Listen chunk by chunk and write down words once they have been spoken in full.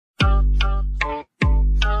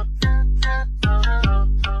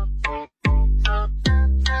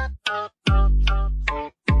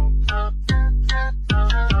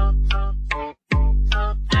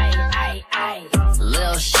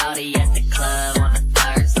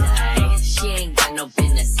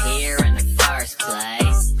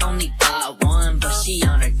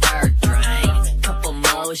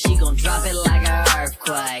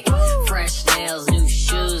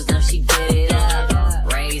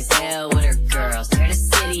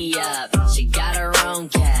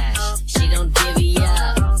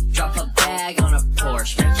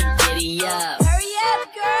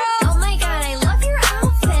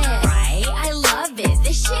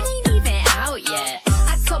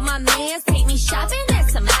mans take me shopping at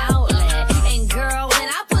some outlet. And girl, when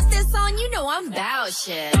I put this on, you know I'm bout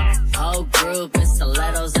shit. Whole group in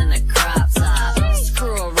stilettos and a crop top.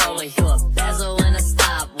 Screw a roller, you a bezel and a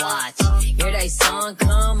stopwatch. Hear they song,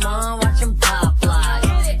 come on, watch them pop lock.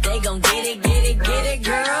 They gon' get it,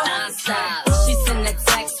 girl. Non-stop. She send a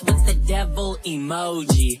text with the devil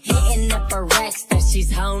emoji. Hitting up her ex that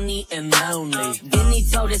she's horny and lonely. Then he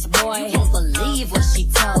told his boy, you won't believe what she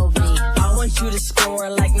told me. I want you to score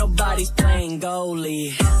like nobody's playing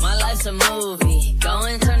goalie. My life's a movie, go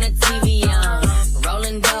and turn the TV on.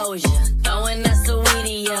 Rolling Doja, throwing that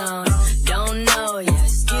Saweetie on. Don't know ya,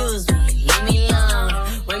 excuse me, leave me alone.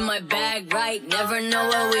 With my bag right, never know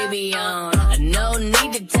what we be on. No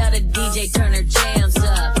need to tell the DJ turn her jams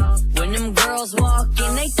up. When them girls walk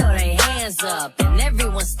in, they throw their hands up. And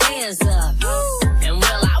everyone stands up. And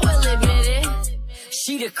well, I will admit it,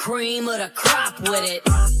 she the cream of the crop with it.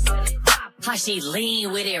 How she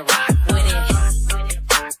lean with it, rock with it.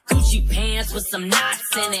 Gucci pants with some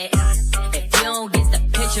knots in it. If you don't get the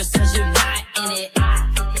picture, cause you're not in it.